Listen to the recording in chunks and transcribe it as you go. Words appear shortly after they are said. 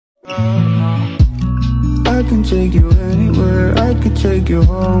I can take you anywhere, I could take you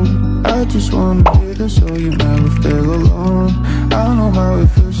home. I just wanna be there so you never feel alone. I know how it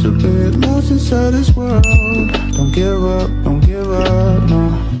feels to be lost inside this world. Don't give up, no.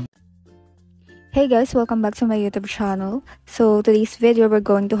 Hey guys, welcome back to my YouTube channel. So today's video we're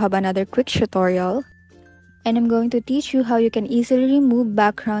going to have another quick tutorial. And I'm going to teach you how you can easily remove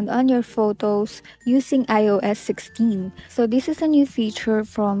background on your photos using iOS 16. So this is a new feature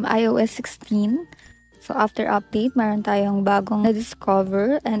from iOS 16. So after update, meron tayong bagong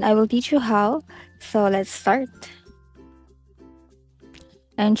na-discover and I will teach you how. So let's start.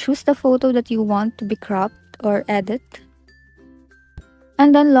 And choose the photo that you want to be cropped or edit.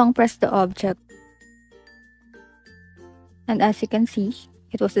 And then long press the object. And as you can see,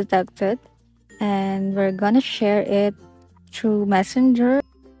 it was detected. And we're gonna share it through Messenger.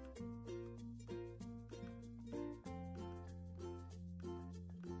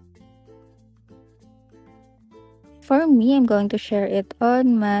 For me, I'm going to share it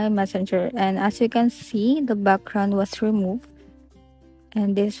on my Messenger, and as you can see, the background was removed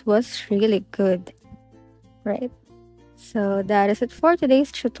and this was really good, right? So that is it for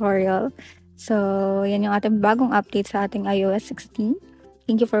today's tutorial. So yan yung ating bagong update sa ating iOS 16.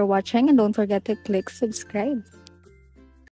 Thank you for watching and don't forget to click subscribe.